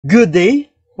Good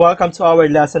day! Welcome to our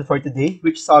lesson for today,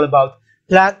 which is all about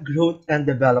plant growth and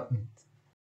development.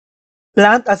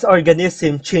 Plant as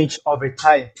organism change over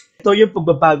time. Ito yung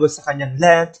pagbabago sa kanyang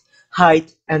length,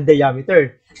 height, and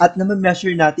diameter. At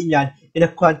namameasure natin yan in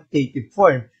a quantitative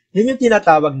form. Yun yung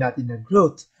tinatawag natin na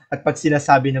growth. At pag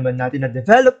sinasabi naman natin na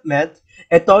development,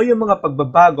 ito yung mga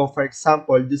pagbabago, for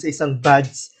example, doon sa isang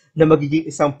buds na magiging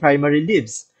isang primary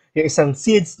leaves, yung isang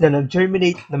seeds na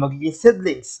nag-germinate na magiging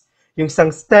seedlings, yung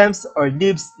isang stems or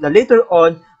leaves na later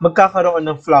on magkakaroon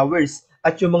ng flowers,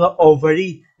 at yung mga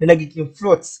ovary na nagiging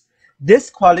fruits. These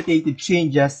qualitative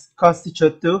changes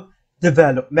constitute to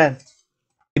development.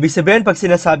 Ibig sabihin, pag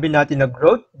sinasabi natin na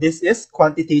growth, this is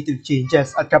quantitative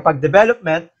changes. At kapag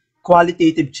development,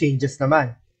 qualitative changes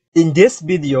naman. In this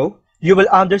video, you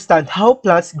will understand how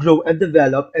plants grow and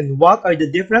develop and what are the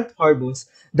different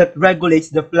hormones that regulates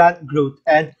the plant growth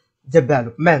and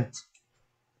development.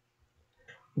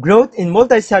 Growth in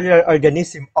multicellular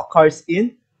organisms occurs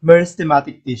in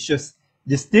meristematic tissues.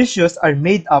 These tissues are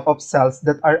made up of cells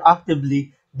that are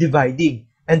actively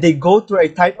dividing, and they go through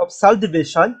a type of cell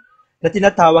division na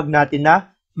tinatawag natin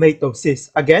na mitosis.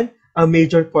 Again, ang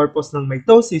major purpose ng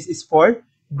mitosis is for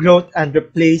growth and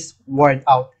replace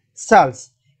worn-out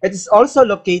cells. It is also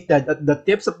located at the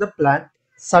tips of the plant,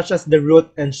 such as the root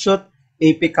and shoot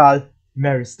apical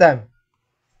meristem.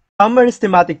 Ang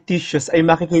meristematic tissues ay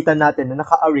makikita natin na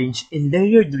naka-arrange in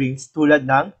layered rings tulad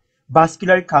ng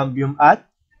vascular cambium at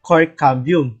cork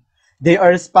cambium. They are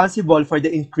responsible for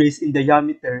the increase in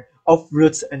diameter of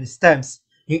roots and stems.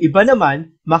 Yung iba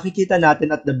naman, makikita natin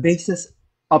at the bases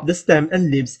of the stem and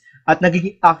leaves at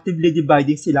nagiging actively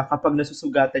dividing sila kapag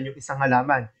nasusugatan yung isang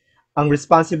halaman. Ang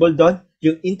responsible doon,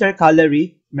 yung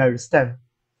intercalary meristem.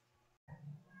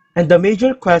 And the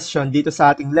major question dito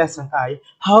sa ating lesson ay,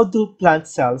 how do plant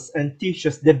cells and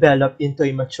tissues develop into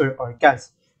a mature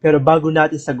organs? Pero bago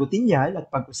natin sagutin yan at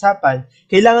pag-usapan,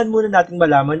 kailangan muna nating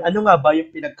malaman ano nga ba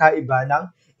yung pinagkaiba ng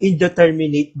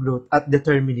indeterminate growth at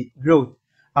determinate growth.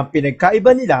 Ang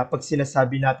pinagkaiba nila, pag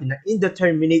sinasabi natin na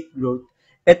indeterminate growth,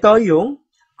 ito yung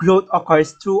growth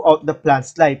occurs throughout the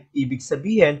plant's life. Ibig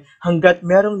sabihin, hanggat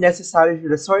merong necessary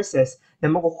resources na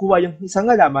makukuha yung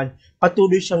isang halaman,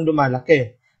 patuloy siyang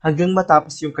lumalaki hanggang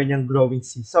matapos yung kanyang growing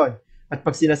season. At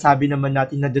pag sinasabi naman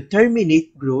natin na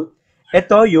determinate growth,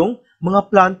 ito yung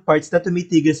mga plant parts na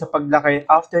tumitigil sa paglaki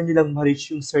after nilang ma-reach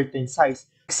yung certain size.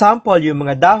 Example, yung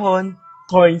mga dahon,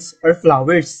 thorns, or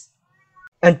flowers.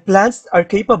 And plants are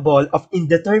capable of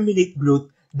indeterminate growth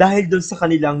dahil dun sa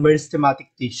kanilang meristematic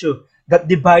tissue that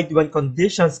divide when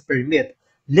conditions permit,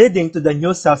 leading to the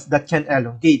new cells that can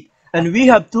elongate. And we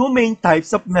have two main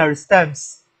types of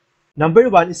meristems.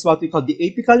 Number one is what we call the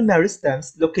apical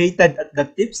meristems, located at the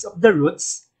tips of the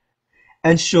roots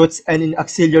and shoots and in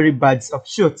axillary buds of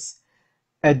shoots.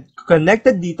 And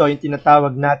connected dito yung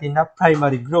tinatawag natin na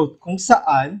primary growth, kung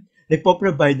saan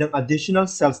nagpo-provide ng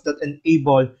additional cells that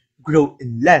enable growth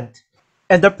in length.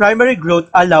 And the primary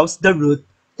growth allows the root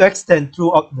to extend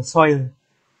throughout the soil.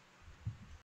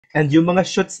 And yung mga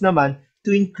shoots naman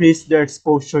to increase their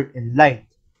exposure in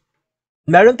light.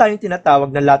 Meron tayong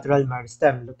tinatawag na lateral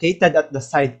meristem located at the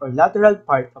side or lateral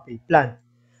part of a plant.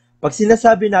 Pag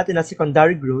sinasabi natin na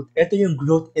secondary growth, ito yung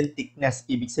growth in thickness.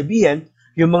 Ibig sabihin,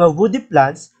 yung mga woody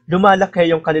plants, lumalaki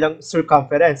yung kanilang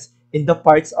circumference in the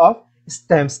parts of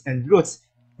stems and roots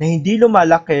na hindi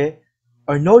lumalaki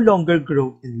or no longer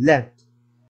grow in length.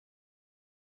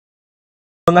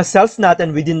 Mga cells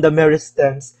natin within the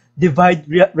meristems divide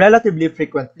relatively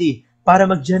frequently para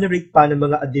mag-generate pa ng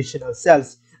mga additional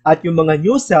cells. At yung mga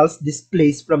new cells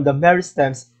displaced from the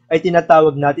meristems ay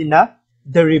tinatawag natin na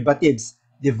derivatives.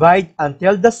 Divide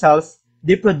until the cells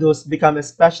they produce become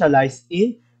specialized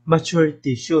in mature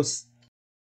tissues.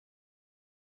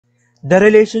 The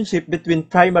relationship between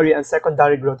primary and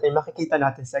secondary growth ay makikita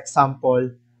natin sa example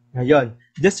ngayon.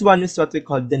 This one is what we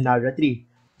call the Nara tree.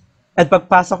 At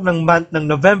pagpasok ng month ng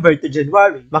November to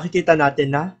January, makikita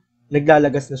natin na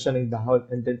naglalagas na siya ng dahon.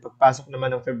 And then pagpasok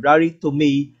naman ng February to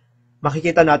May,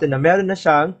 makikita natin na meron na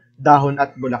siyang dahon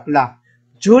at bulaklak.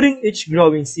 During each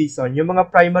growing season, yung mga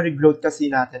primary growth kasi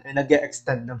natin ay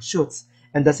nag-e-extend ng shoots.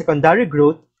 And the secondary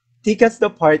growth thickens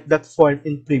the part that formed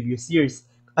in previous years.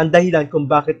 Ang dahilan kung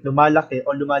bakit lumalaki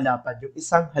o lumalapad yung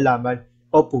isang halaman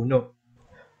o puno.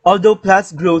 Although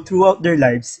plants grow throughout their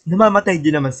lives, namamatay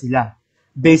din naman sila.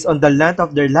 Based on the length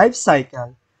of their life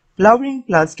cycle, flowering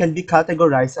plants can be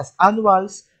categorized as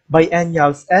annuals,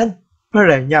 biennials, and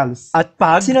perennials. At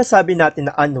pag sinasabi natin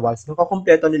na annuals,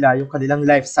 nakakumpleto nila yung kanilang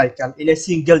life cycle in a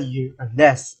single year or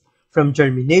less, from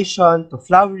germination to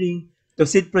flowering to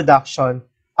seed production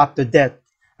up to death.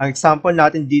 Ang example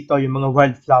natin dito yung mga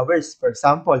wildflowers. For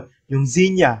example, yung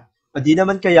zinnia. O di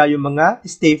naman kaya yung mga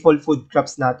staple food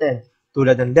crops natin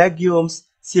tulad ng legumes,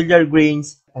 cereal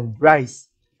grains, and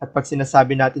rice. At pag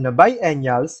sinasabi natin na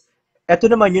biennials, ito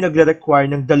naman yung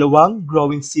nagre-require ng dalawang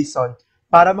growing season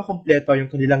para makumpleto yung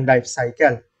kanilang life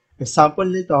cycle. Example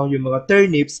nito yung mga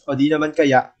turnips o di naman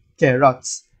kaya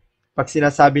carrots. Pag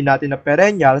sinasabi natin na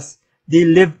perennials, they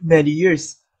live many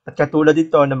years. At katulad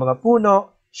ito ng mga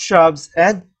puno, shrubs,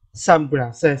 and some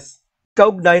grasses.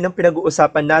 Kaugnay ng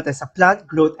pinag-uusapan natin sa plant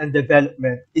growth and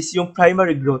development is yung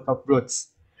primary growth of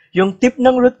roots. Yung tip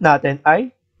ng root natin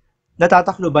ay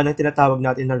natatakloban ng tinatawag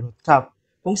natin na root cap,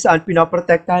 kung saan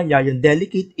pinoprotektahan niya yung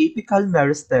delicate apical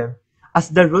meristem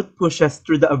as the root pushes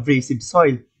through the abrasive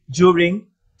soil during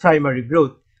primary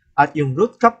growth. At yung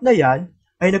root cap na yan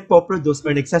ay nagpo-produce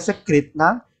or nagsasecrete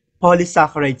ng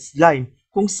polysaccharide slime,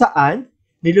 kung saan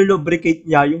nilulubricate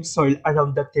niya yung soil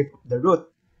around the tip of the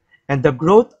root. And the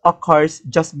growth occurs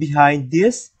just behind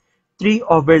these three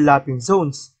overlapping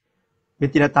zones.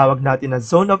 Yung tinatawag natin na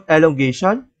zone of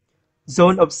elongation,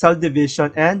 zone of cell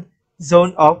division, and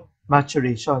zone of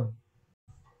maturation.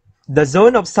 The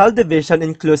zone of cell division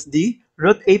includes the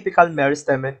root apical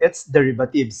meristem and its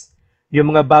derivatives.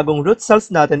 Yung mga bagong root cells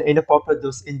natin ay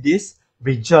napoproduce in this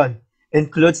region.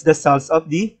 Includes the cells of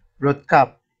the root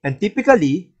cap. And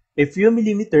typically, a few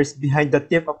millimeters behind the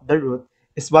tip of the root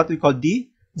is what we call the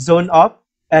zone of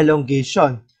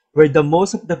elongation, where the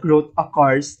most of the growth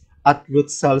occurs at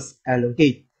root cells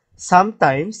elongate,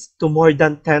 sometimes to more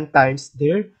than 10 times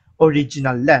their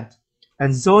original length.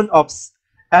 And zone of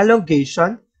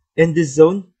elongation in this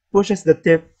zone pushes the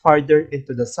tip farther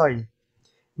into the soil.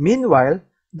 Meanwhile,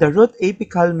 the root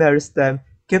apical meristem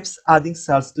keeps adding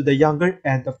cells to the younger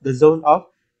end of the zone of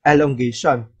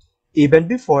elongation. Even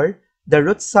before the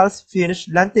root cells finish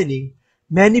lengthening,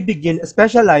 many begin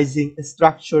specializing in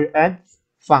structure and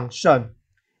function.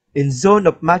 In zone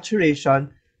of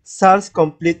maturation, cells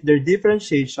complete their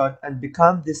differentiation and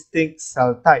become distinct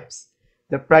cell types.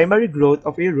 The primary growth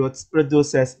of a root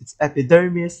produces its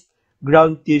epidermis,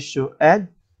 ground tissue,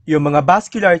 and yung mga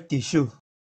vascular tissue.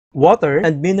 Water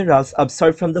and minerals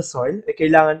absorbed from the soil ay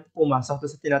kailangan pumasok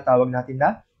sa tinatawag natin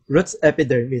na root's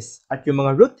epidermis. At yung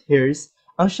mga root hairs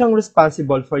ang siyang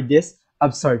responsible for this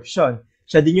absorption.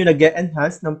 Siya din yung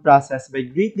nag-enhance ng process by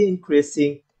greatly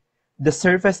increasing the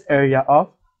surface area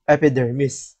of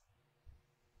epidermis.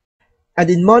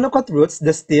 And in monocot roots,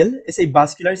 the stele is a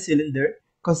vascular cylinder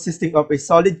consisting of a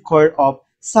solid core of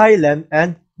xylem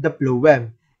and the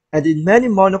phloem. And in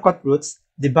many monocot roots,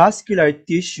 the vascular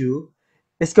tissue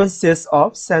consists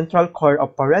of central core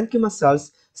of parenchyma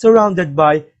cells surrounded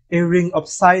by a ring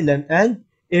of xylem and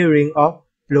a ring of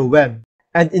phloem.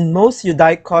 And in most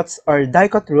eudicots or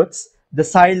dicot roots, the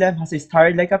xylem has a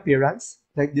star-like appearance,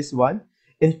 like this one,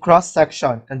 in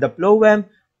cross-section, and the phloem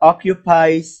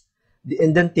occupies the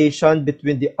indentation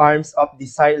between the arms of the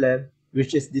xylem,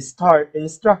 which is the star in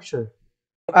structure.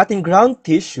 Ang ating ground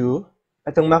tissue,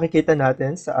 itong makikita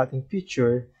natin sa ating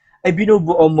picture, ay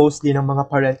binubuo mostly ng mga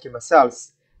parenchyma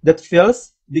cells that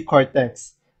fills the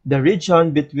cortex, the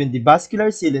region between the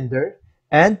vascular cylinder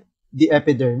and the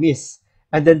epidermis.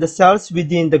 And then the cells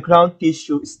within the ground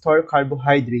tissue store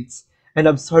carbohydrates and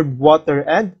absorb water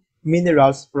and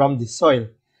minerals from the soil.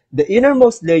 The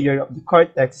innermost layer of the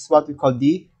cortex is what we call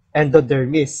the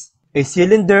endodermis, a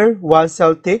cylinder, one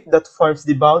cell thick that forms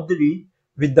the boundary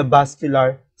with the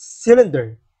vascular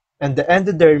cylinder. And the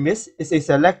endodermis is a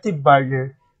selective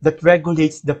barrier that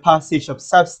regulates the passage of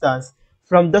substance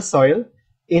from the soil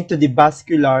into the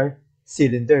vascular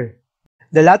cylinder.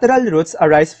 The lateral roots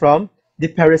arise from the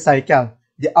pericycle,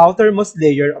 the outermost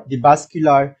layer of the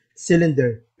vascular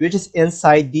cylinder, which is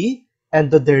inside the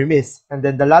endodermis. And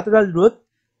then the lateral root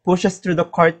pushes through the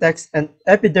cortex and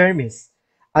epidermis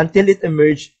until it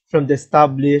emerges from the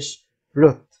established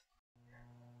root.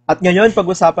 At ngayon,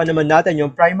 pag-usapan naman natin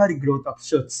yung primary growth of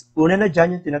shoots. Una na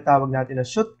dyan yung tinatawag natin na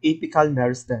shoot apical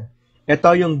meristem.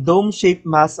 Ito yung dome-shaped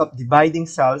mass of dividing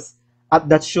cells at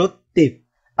that shoot tip.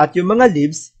 At yung mga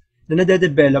leaves na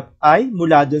nade-develop ay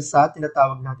mula dun sa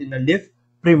tinatawag natin na leaf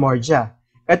primordia.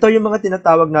 Ito yung mga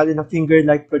tinatawag natin na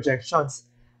finger-like projections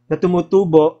na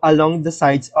tumutubo along the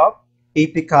sides of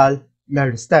apical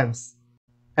meristems.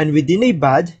 And within a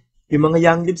bud, yung mga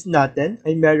young leaves natin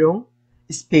ay merong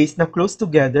space na close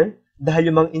together dahil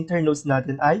yung mga internodes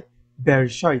natin ay very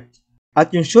short.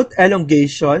 At yung shoot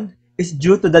elongation is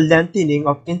due to the lengthening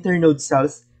of internode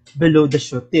cells below the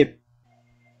shoot tip.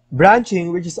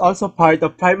 Branching, which is also part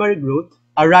of primary growth,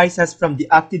 arises from the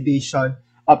activation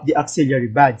of the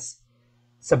axillary buds.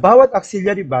 Sa bawat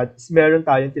axillary bud, meron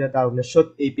tayong tinatawag na shoot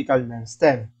apical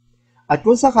meristem. At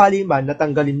kung sakali man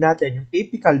natanggalin natin yung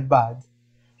apical bud,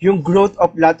 yung growth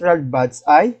of lateral buds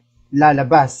ay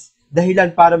lalabas.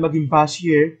 Dahilan para maging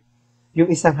bushier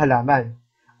yung isang halaman.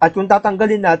 At kung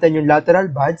tatanggalin natin yung lateral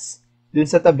buds dun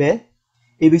sa tabi,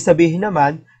 ibig sabihin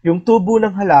naman, yung tubo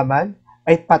ng halaman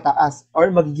ay pataas or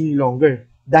magiging longer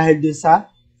dahil dun sa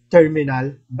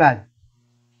terminal bud.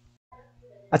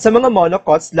 At sa mga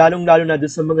monocots, lalong-lalo na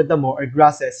dun sa mga damo or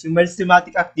grasses, yung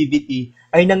meristematic activity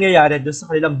ay nangyayari dun sa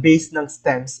kanilang base ng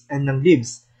stems and ng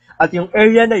leaves. At yung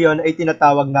area na yon ay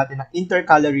tinatawag natin na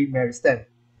intercalary meristem.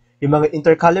 Yung mga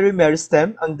intercalary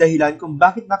meristem ang dahilan kung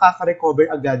bakit nakaka-recover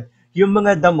agad yung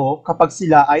mga damo kapag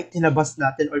sila ay tinabas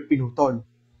natin or pinutol.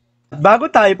 At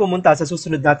bago tayo pumunta sa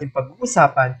susunod natin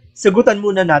pag-uusapan, sagutan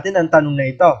muna natin ang tanong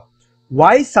na ito.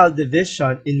 Why cell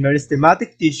division in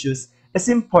meristematic tissues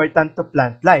is important to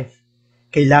plant life?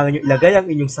 Kailangan nyo ilagay ang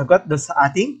inyong sagot doon sa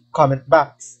ating comment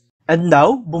box. And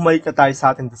now, bumalik na tayo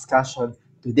sa ating discussion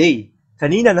today.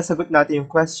 Kanina nasagot natin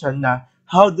yung question na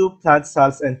how do plant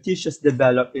cells and tissues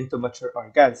develop into mature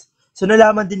organs? So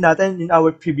nalaman din natin in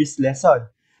our previous lesson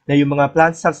na yung mga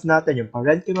plant cells natin, yung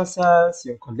parenchyma cells,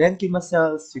 yung collenchyma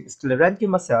cells, yung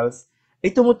sclerenchyma cells, ay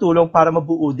tumutulong para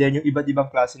mabuo din yung iba't ibang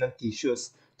klase ng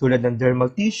tissues tulad ng dermal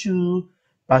tissue,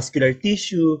 vascular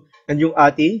tissue, and yung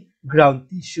ating ground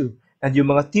tissue. And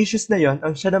yung mga tissues na yon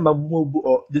ang siya na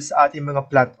bumubuo doon sa ating mga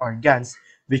plant organs,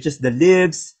 which is the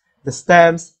leaves, the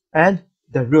stems, and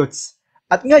the roots.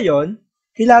 At ngayon,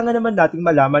 kailangan naman nating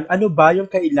malaman ano ba yung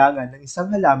kailangan ng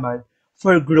isang halaman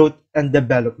for growth and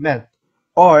development.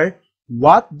 Or,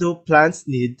 what do plants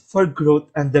need for growth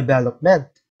and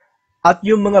development? At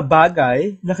yung mga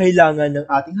bagay na kailangan ng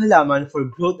ating halaman for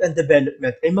growth and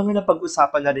development ay mga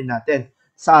napag-usapan na rin natin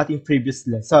sa ating previous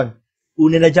lesson.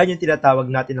 Una na dyan yung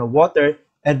tinatawag natin na water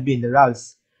and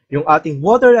minerals. Yung ating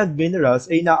water and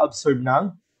minerals ay na-absorb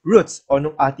ng roots o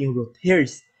ng ating root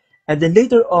hairs. And then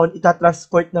later on,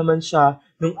 itatransport naman siya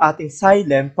ng ating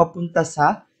xylem papunta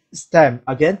sa stem.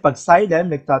 Again, pag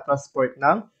xylem, nagtatransport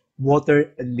ng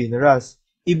water and minerals.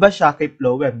 Iba siya kay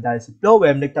phloem dahil si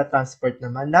phloem nagtatransport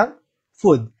naman ng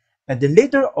food. And then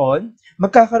later on,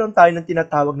 magkakaroon tayo ng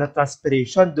tinatawag na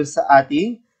transpiration dun sa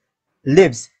ating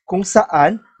leaves kung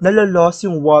saan naloloss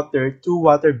yung water to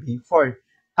water vapor.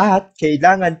 At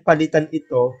kailangan palitan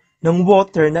ito ng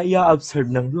water na i-absorb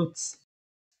ng roots.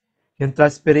 Yung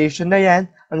transpiration na yan,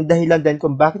 ang dahilan din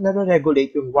kung bakit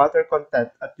nare-regulate yung water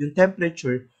content at yung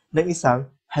temperature ng isang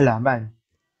halaman.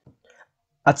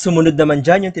 At sumunod naman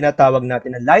dyan yung tinatawag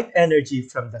natin na light energy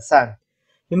from the sun.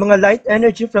 Yung mga light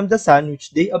energy from the sun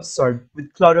which they absorb with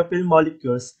chlorophyll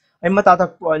molecules ay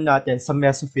matatagpuan natin sa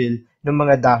mesophyll ng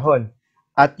mga dahon.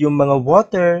 At yung mga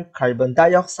water, carbon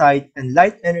dioxide, and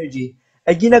light energy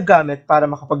ay ginagamit para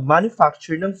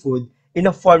makapag-manufacture ng food in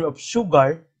a form of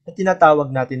sugar na tinatawag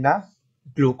natin na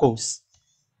glucose.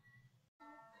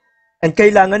 And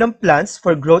kailangan ng plants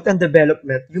for growth and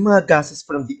development yung mga gases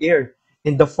from the air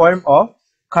in the form of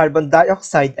carbon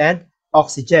dioxide and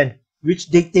oxygen,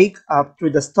 which they take up through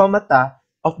the stomata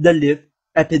of the leaf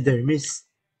epidermis.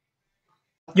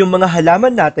 Yung mga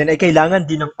halaman natin ay kailangan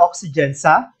din ng oxygen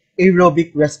sa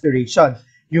aerobic respiration.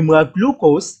 Yung mga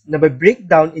glucose na may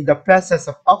breakdown in the presence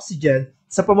of oxygen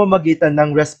sa pamamagitan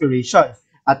ng respiration.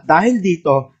 At dahil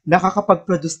dito,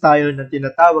 nakakapag-produce tayo ng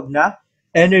tinatawag na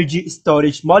energy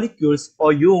storage molecules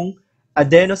o yung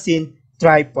adenosine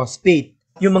triphosphate.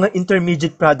 Yung mga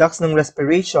intermediate products ng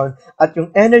respiration at yung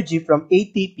energy from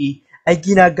ATP ay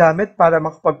ginagamit para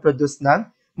makapag-produce ng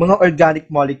mga organic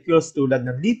molecules tulad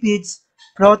ng lipids,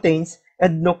 proteins,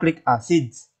 and nucleic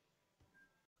acids.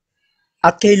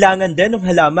 At kailangan din ng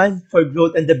halaman for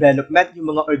growth and development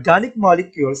yung mga organic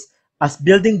molecules as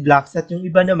building blocks at yung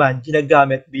iba naman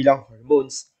ginagamit bilang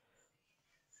hormones.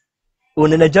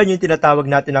 Una na dyan yung tinatawag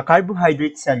natin na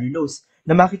carbohydrate cellulose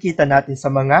na makikita natin sa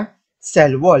mga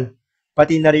cell wall.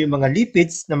 Pati na rin yung mga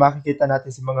lipids na makikita natin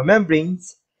sa mga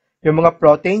membranes, yung mga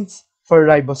proteins for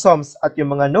ribosomes at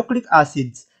yung mga nucleic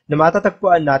acids na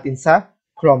matatagpuan natin sa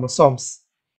chromosomes.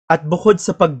 At bukod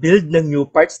sa pag-build ng new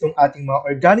parts ng ating mga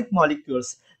organic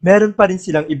molecules, meron pa rin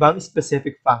silang ibang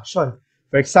specific function.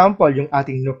 For example, yung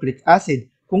ating nucleic acid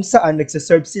kung saan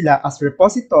nagsaserve sila as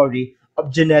repository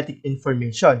of genetic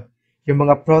information. Yung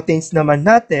mga proteins naman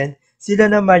natin,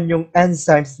 sila naman yung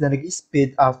enzymes na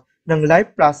nag-speed up ng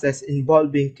life process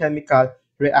involving chemical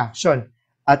reaction.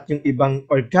 At yung ibang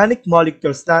organic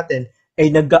molecules natin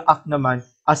ay nag-a-act naman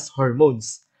as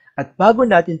hormones. At bago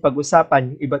natin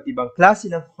pag-usapan yung iba't ibang klase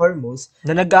ng hormones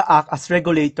na nag-a-act as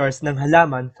regulators ng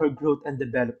halaman for growth and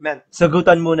development,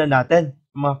 sagutan muna natin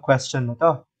ang mga question na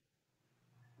to.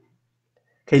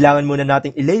 Kailangan muna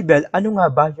nating i-label ano nga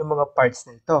ba yung mga parts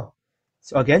na ito.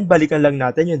 So again, balikan lang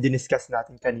natin yung diniscuss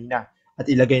natin kanina at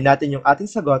ilagay natin yung ating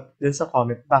sagot dun sa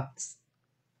comment box.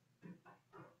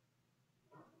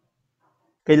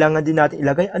 Kailangan din natin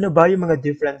ilagay ano ba yung mga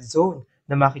different zone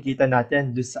na makikita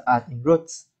natin dun sa ating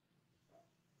roots.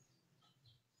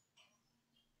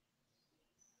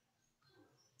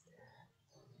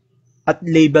 At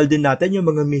label din natin yung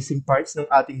mga missing parts ng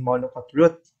ating monocot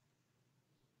root.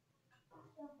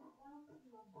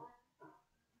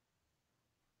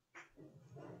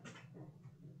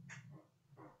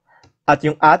 At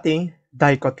yung ating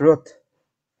dicot root.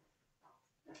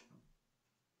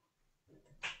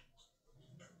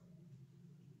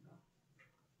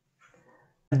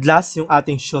 At last, yung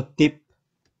ating shoot tip.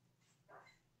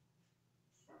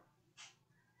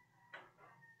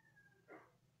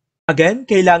 Again,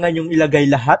 kailangan yung ilagay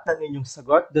lahat ng inyong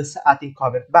sagot doon sa ating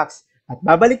comment box. At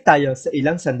babalik tayo sa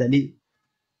ilang sandali.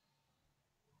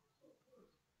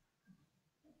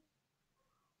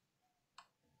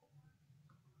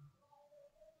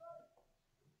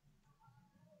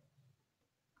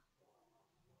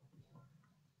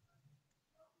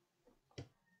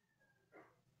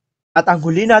 At ang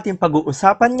huli nating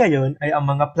pag-uusapan ngayon ay ang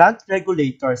mga plant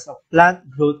regulators of plant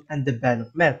growth and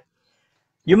development.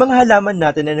 Yung mga halaman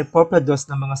natin ay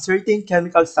nagpo-produce ng mga certain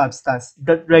chemical substance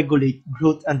that regulate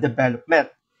growth and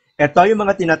development. Ito yung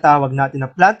mga tinatawag natin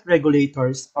na plant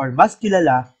regulators or mas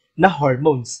kilala na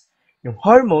hormones. Yung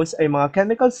hormones ay mga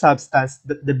chemical substance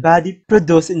that the body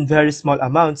produce in very small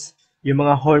amounts. Yung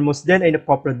mga hormones din ay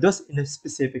napoproduce in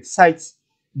specific sites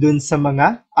dun sa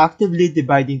mga actively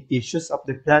dividing tissues of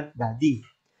the plant body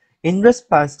in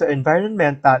response to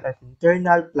environmental and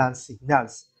internal plant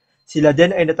signals. Sila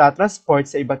din ay natatransport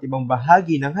sa iba't ibang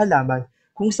bahagi ng halaman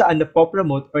kung saan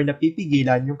napopromote or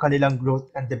napipigilan yung kanilang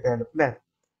growth and development.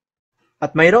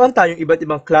 At mayroon tayong iba't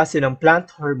ibang klase ng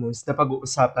plant hormones na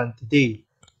pag-uusapan today.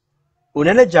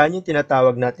 Una na dyan yung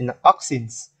tinatawag natin na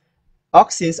auxins.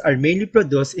 Auxins are mainly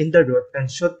produced in the root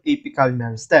and shoot apical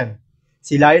meristem.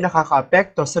 Sila ay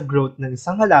nakakaapekto sa growth ng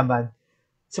isang halaman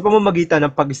sa pamamagitan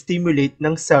ng pag-stimulate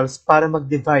ng cells para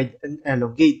mag-divide and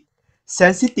elongate.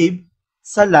 Sensitive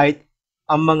sa light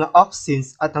ang mga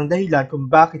auxins at ang dahilan kung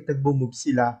bakit nag-move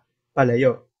sila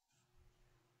palayo.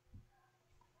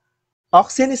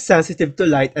 Auxin is sensitive to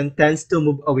light and tends to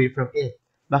move away from it.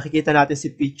 Makikita natin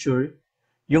si picture,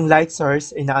 yung light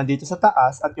source ay naandito sa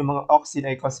taas at yung mga auxin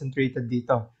ay concentrated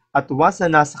dito. At once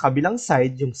na nasa kabilang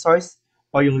side, yung source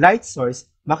o yung light source,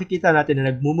 makikita natin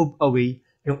na nag-move away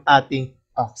yung ating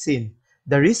auxin.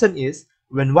 The reason is,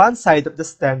 when one side of the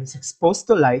stem is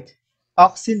exposed to light,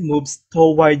 auxin moves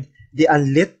toward the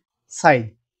unlit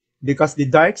side. Because the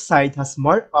dark side has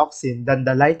more auxin than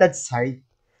the lighted side,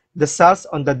 the cells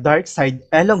on the dark side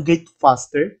elongate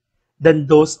faster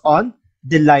than those on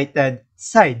the lighted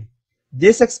side.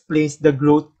 This explains the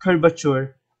growth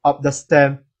curvature of the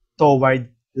stem toward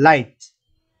light.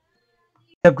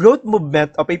 The growth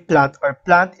movement of a plant or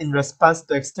plant in response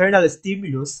to external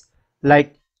stimulus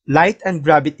like light and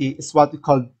gravity is what we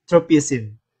call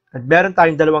tropism. At meron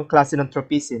tayong dalawang klase ng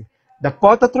tropism. The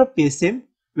phototropism,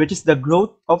 which is the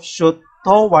growth of shoot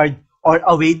toward or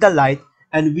away the light,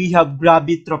 and we have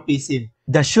gravitropism.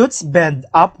 The shoots bend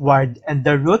upward and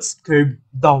the roots curve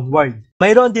downward.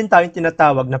 Mayroon din tayong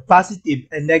tinatawag na positive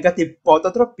and negative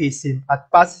phototropism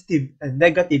at positive and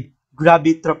negative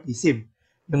gravitropism.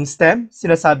 Yung stem,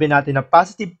 sinasabi natin na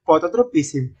positive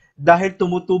phototropism dahil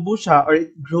tumutubo siya or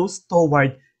it grows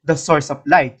toward the source of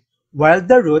light, while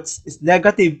the roots is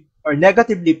negative or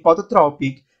negatively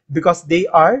phototropic because they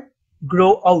are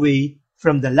grow away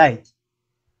from the light.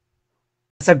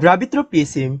 Sa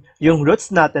gravitropism, yung roots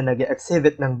natin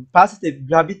nag-exhibit ng positive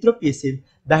gravitropism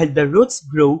dahil the roots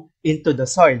grow into the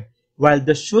soil, while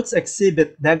the shoots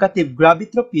exhibit negative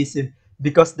gravitropism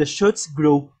because the shoots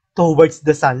grow towards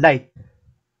the sunlight.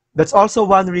 That's also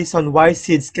one reason why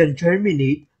seeds can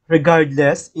germinate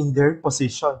regardless in their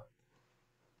position.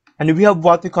 And we have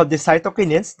what we call the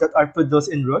cytokinins that are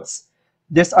produced in roots.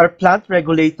 These are plant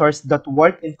regulators that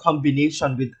work in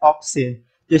combination with auxin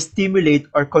to stimulate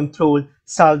or control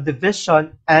cell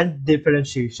division and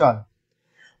differentiation.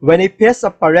 When a piece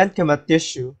of parenchyma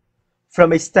tissue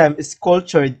from a stem is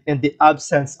cultured in the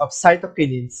absence of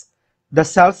cytokinins, the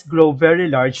cells grow very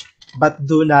large but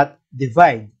do not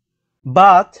divide.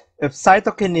 But if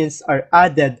cytokinins are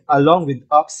added along with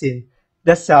auxin,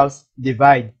 the cells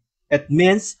divide. It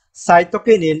means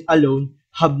cytokinin alone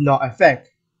have no effect.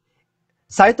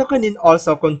 Cytokinin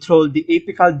also control the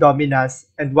apical dominance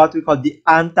and what we call the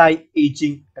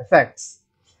anti-aging effects.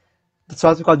 That's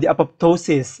what we call the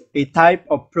apoptosis, a type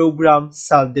of programmed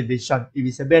cell division.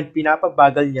 Ibig sabihin,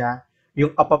 pinapabagal niya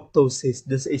yung apoptosis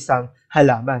dun sa isang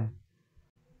halaman.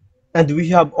 And we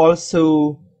have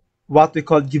also what we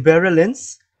call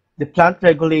gibberellins, the plant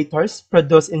regulators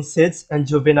produced in seeds and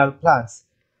juvenile plants.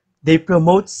 They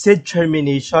promote seed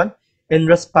germination in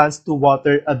response to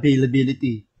water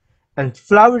availability and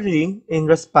flowering in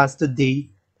response to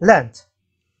day length.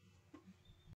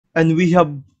 And we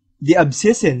have the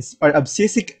abscissins or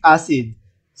abscisic acid,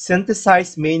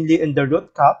 synthesized mainly in the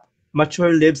root cap,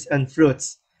 mature leaves, and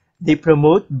fruits. They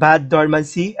promote bud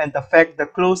dormancy and affect the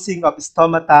closing of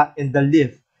stomata in the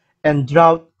leaf and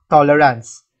drought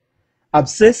tolerance.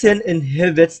 Abscissin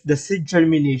inhibits the seed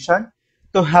germination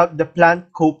to help the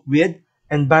plant cope with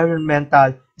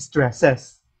environmental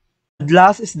stresses. And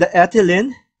last is the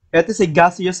ethylene. It is a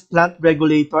gaseous plant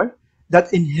regulator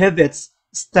that inhibits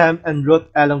stem and root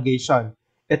elongation.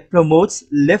 It promotes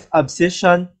leaf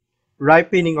abscission,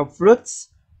 ripening of fruits,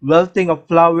 wilting of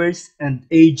flowers, and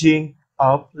aging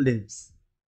of leaves.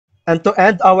 And to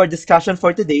end our discussion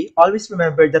for today, always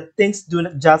remember that things do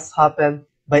not just happen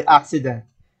by accident.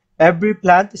 Every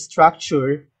plant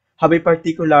structure have a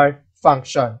particular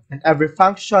function, and every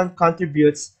function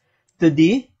contributes to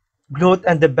the growth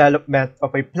and development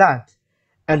of a plant.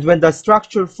 And when the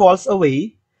structure falls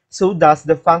away, so does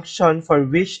the function for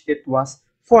which it was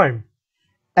formed.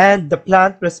 And the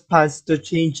plant responds to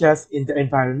changes in the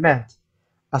environment.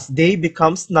 As day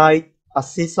becomes night,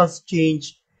 as seasons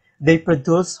change, they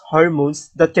produce hormones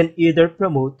that can either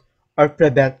promote or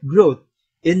prevent growth,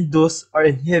 induce or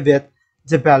inhibit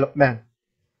development.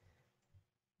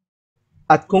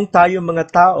 At kung tayo mga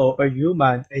tao or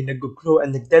human ay nag-grow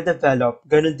and nagde-develop,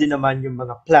 ganun din naman yung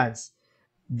mga plants.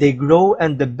 They grow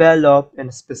and develop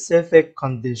in a specific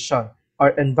condition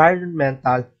or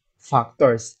environmental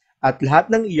factors. At lahat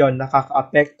ng iyon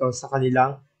nakakaapekto sa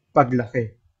kanilang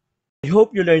paglaki. I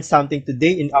hope you learned something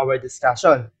today in our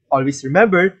discussion. Always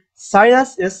remember,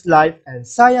 science is life and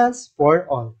science for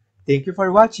all. Thank you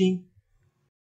for watching.